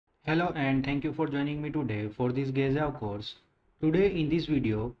Hello and thank you for joining me today for this Gezav course. Today in this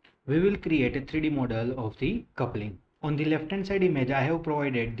video, we will create a 3D model of the coupling. On the left hand side image, I have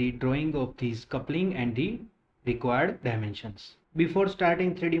provided the drawing of this coupling and the required dimensions. Before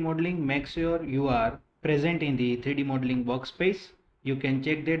starting 3D modeling, make sure you are present in the 3D modeling workspace. You can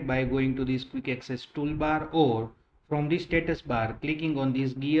check that by going to this quick access toolbar or from the status bar, clicking on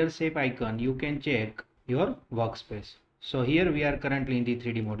this gear shape icon, you can check your workspace. So here we are currently in the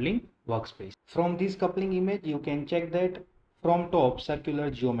 3D modeling workspace. From this coupling image, you can check that from top circular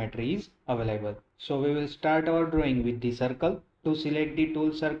geometry is available. So we will start our drawing with the circle. To select the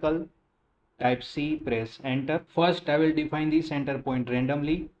tool circle, type C, press enter. First I will define the center point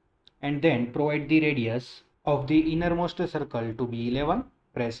randomly and then provide the radius of the innermost circle to be 11.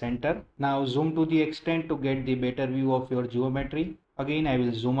 Press enter. Now zoom to the extent to get the better view of your geometry. Again I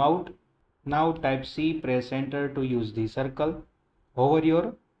will zoom out. Now type C, press enter to use the circle. Hover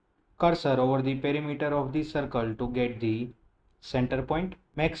your cursor over the perimeter of the circle to get the center point.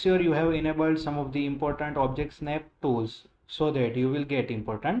 Make sure you have enabled some of the important object snap tools so that you will get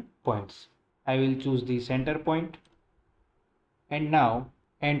important points. I will choose the center point and now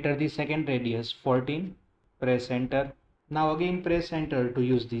enter the second radius 14. Press enter. Now again press enter to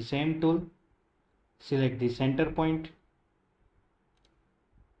use the same tool. Select the center point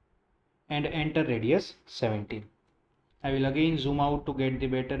and enter radius 17. I will again zoom out to get the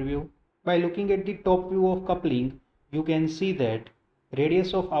better view. By looking at the top view of coupling, you can see that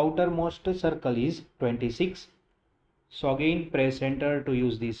radius of outermost circle is 26. So again press enter to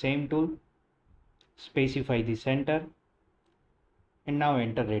use the same tool. Specify the center and now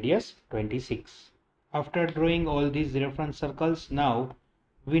enter radius 26. After drawing all these reference circles, now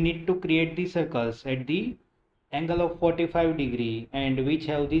we need to create the circles at the angle of 45 degree and which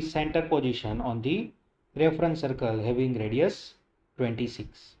have the center position on the reference circle having radius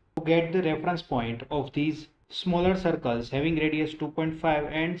 26. To get the reference point of these smaller circles having radius 2.5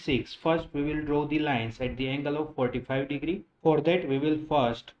 and 6, first we will draw the lines at the angle of 45 degree. For that we will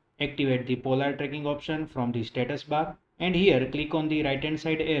first activate the polar tracking option from the status bar and here click on the right hand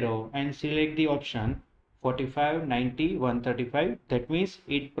side arrow and select the option 45, 90, 135. That means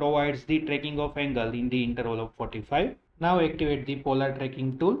it provides the tracking of angle in the interval of 45. Now activate the polar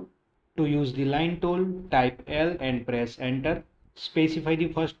tracking tool. To use the line tool, type L and press enter. Specify the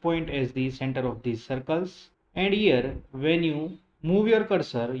first point as the center of these circles. And here when you move your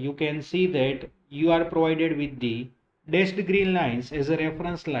cursor, you can see that you are provided with the dashed green lines as a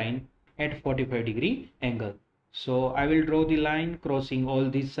reference line at 45 degree angle. So I will draw the line crossing all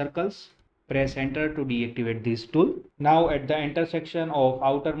these circles. Press enter to deactivate this tool. Now at the intersection of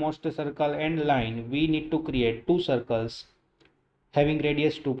outermost circle and line, we need to create two circles having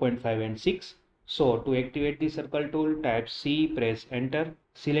radius 2.5 and 6. So to activate the circle tool, type C, press enter.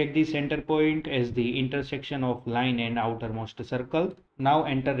 Select the center point as the intersection of line and outermost circle. Now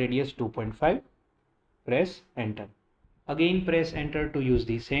enter radius 2.5. Press enter. Again press enter to use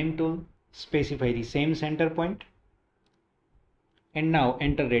the same tool. Specify the same center point. And now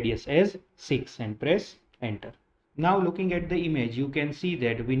enter radius as 6 and press enter. Now looking at the image, you can see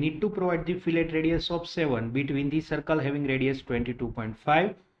that we need to provide the fillet radius of 7 between the circle having radius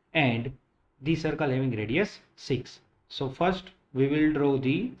 22.5 and the circle having radius 6. So first we will draw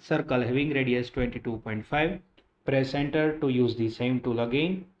the circle having radius 22.5. Press enter to use the same tool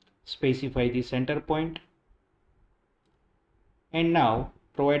again. Specify the center point. And now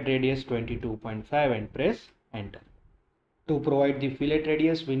provide radius 22.5 and press enter. To provide the fillet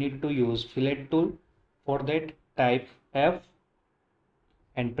radius, we need to use fillet tool. For that, type F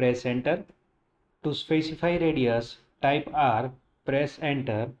and press enter. To specify radius, type R, press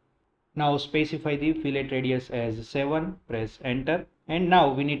enter. Now specify the fillet radius as 7, press enter. And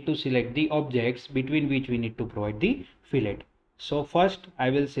now we need to select the objects between which we need to provide the fillet. So first I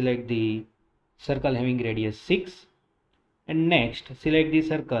will select the circle having radius 6 and next select the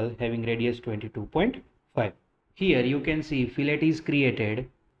circle having radius 22.5. Here you can see fillet is created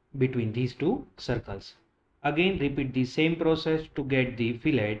between these two circles. Again repeat the same process to get the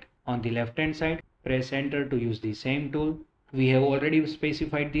fillet on the left hand side. Press enter to use the same tool. We have already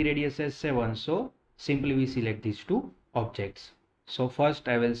specified the radius as 7, so simply we select these two objects. So first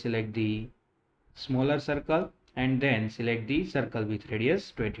I will select the smaller circle and then select the circle with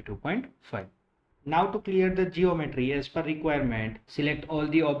radius 22.5. Now to clear the geometry as per requirement, select all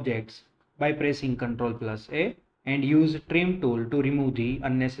the objects by pressing Ctrl+A and use trim tool to remove the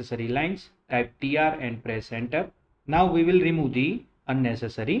unnecessary lines. Type TR and press enter. Now we will remove the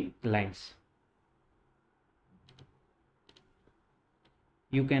unnecessary lines.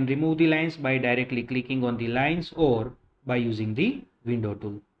 You can remove the lines by directly clicking on the lines or by using the window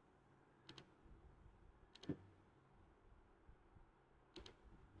tool.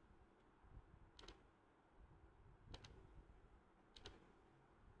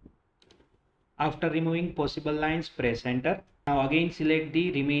 After removing possible lines, press enter. Now again select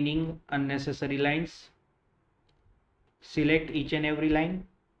the remaining unnecessary lines. Select each and every line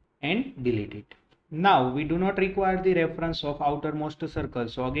and delete it. Now we do not require the reference of outermost circle,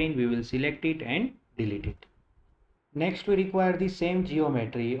 so again we will select it and delete it. Next we require the same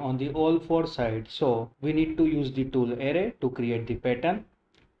geometry on the all four sides, so we need to use the tool array to create the pattern.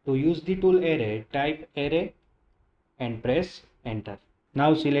 To use the tool array, type array and press enter.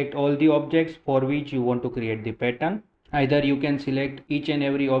 Now select all the objects for which you want to create the pattern. Either you can select each and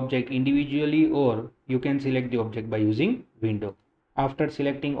every object individually, or you can select the object by using window. After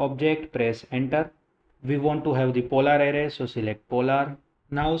selecting object, press enter. We want to have the polar array, so select polar.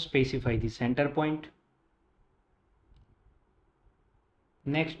 Now specify the center point.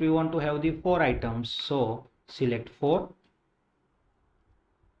 Next we want to have the 4 items, so select 4.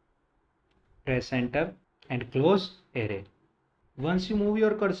 Press enter and close array. Once you move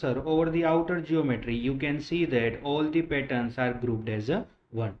your cursor over the outer geometry, you can see that all the patterns are grouped as a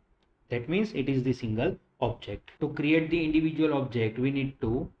one. That means it is the single object. To create the individual object, we need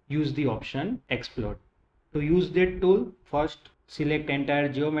to use the option explode. To use that tool, first select entire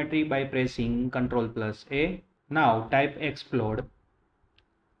geometry by pressing Ctrl+A. Now type explode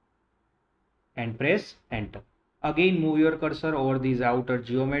and press enter. Again move your cursor over this outer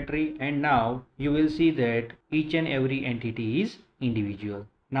geometry, and now you will see that each and every entity is individual.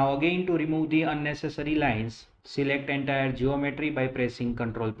 Now again to remove the unnecessary lines, select entire geometry by pressing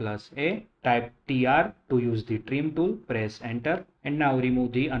Ctrl+A. Type TR to use the trim tool, press enter, and now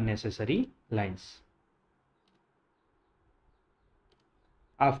remove the unnecessary lines.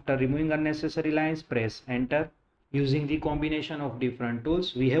 After removing unnecessary lines, press enter. Using the combination of different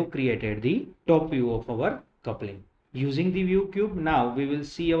tools, we have created the top view of our coupling. Using the view cube, now we will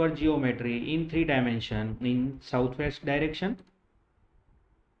see our geometry in 3 dimensions in southwest direction.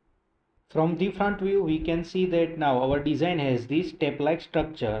 From the front view, we can see that now our design has this step-like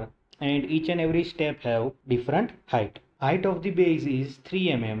structure, and each and every step have different height. Height of the base is 3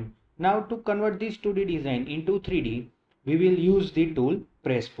 mm. Now to convert this 2D design into 3D, we will use the tool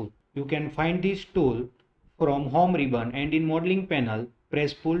press pull. You can find this tool from home ribbon, and in modeling panel,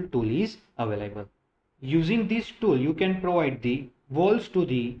 press pull tool is available. Using this tool, you can provide the walls to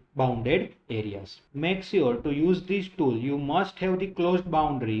the bounded areas. Make sure to use this tool, you must have the closed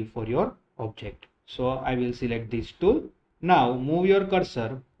boundary for your object. So I will select this tool. Now move your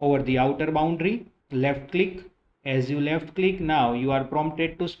cursor over the outer boundary, left click. As you left click, now you are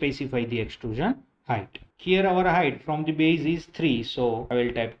prompted to specify the extrusion height. Here our height from the base is 3, so I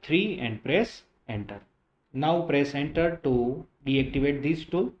will type 3 and press enter. Now press enter to deactivate this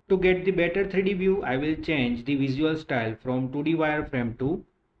tool. To get the better 3D view, I will change the visual style from 2D wireframe to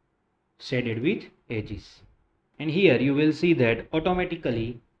shaded with edges. And here you will see that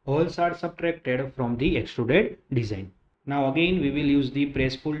automatically holes are subtracted from the extruded design. Now again we will use the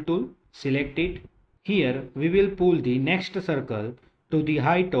press pull tool. Select it. Here we will pull the next circle to the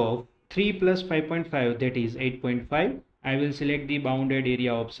height of 3 plus 5.5, that is 8.5. I will select the bounded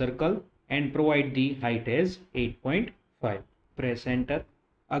area of circle and provide the height as 8.5. Press enter.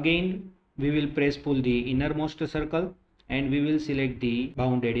 Again we will press pull the innermost circle and we will select the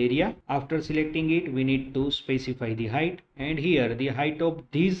bounded area. After selecting it, we need to specify the height, and here the height of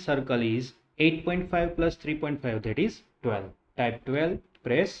this circle is 8.5 plus 3.5, that is 12. Type 12,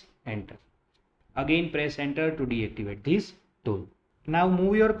 press enter. Again press enter to deactivate this tool. Now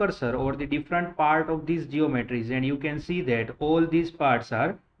move your cursor over the different part of these geometries, and you can see that all these parts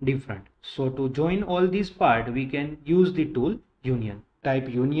are different. So to join all these parts, we can use the tool union. Type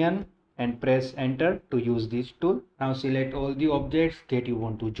union and press enter to use this tool. Now select all the objects that you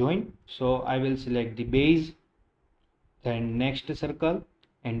want to join. So I will select the base, then next circle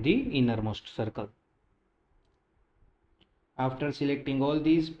and the innermost circle. After selecting all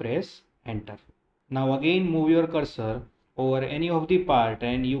these, press enter. Now again move your cursor over any of the part,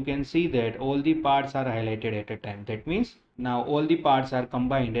 and you can see that all the parts are highlighted at a time. That means now all the parts are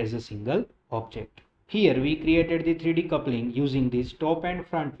combined as a single object. Here we created the 3D coupling using this top and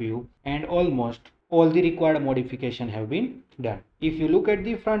front view, and almost all the required modification have been done. If you look at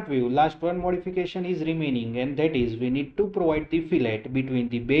the front view, last one modification is remaining, and that is we need to provide the fillet between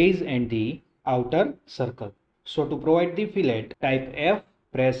the base and the outer circle. So to provide the fillet, type F,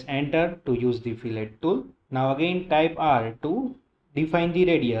 press enter to use the fillet tool. Now again type R to define the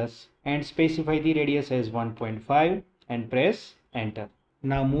radius and specify the radius as 1.5 and press enter.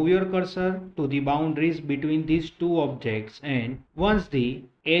 Now move your cursor to the boundaries between these two objects, and once the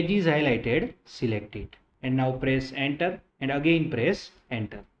edge is highlighted, select it. And now press enter and again press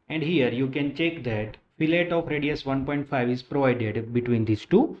enter. And here you can check that fillet of radius 1.5 is provided between these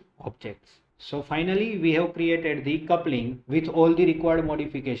two objects. So finally, we have created the coupling with all the required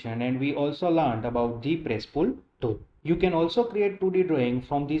modification, and we also learned about the press pull tool. You can also create 2D drawing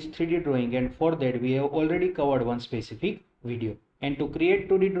from this 3D drawing, and for that we have already covered one specific video. And to create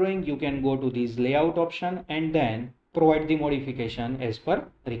 2D drawing, you can go to this layout option and then provide the modification as per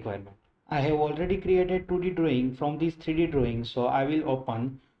requirement. I have already created 2D drawing from this 3D drawing, so I will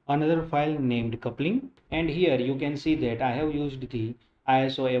open another file named coupling, and here you can see that I have used the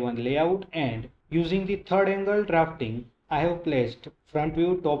ISO A1 layout, and using the third angle drafting I have placed front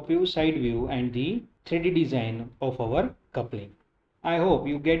view, top view, side view and the 3D design of our coupling. I hope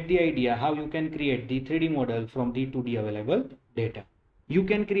you get the idea how you can create the 3D model from the 2D available data. You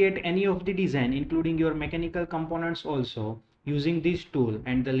can create any of the design including your mechanical components also using this tool,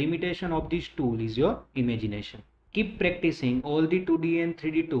 and the limitation of this tool is your imagination. Keep practicing all the 2D and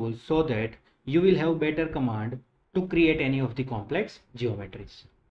 3D tools so that you will have better command to create any of the complex geometries.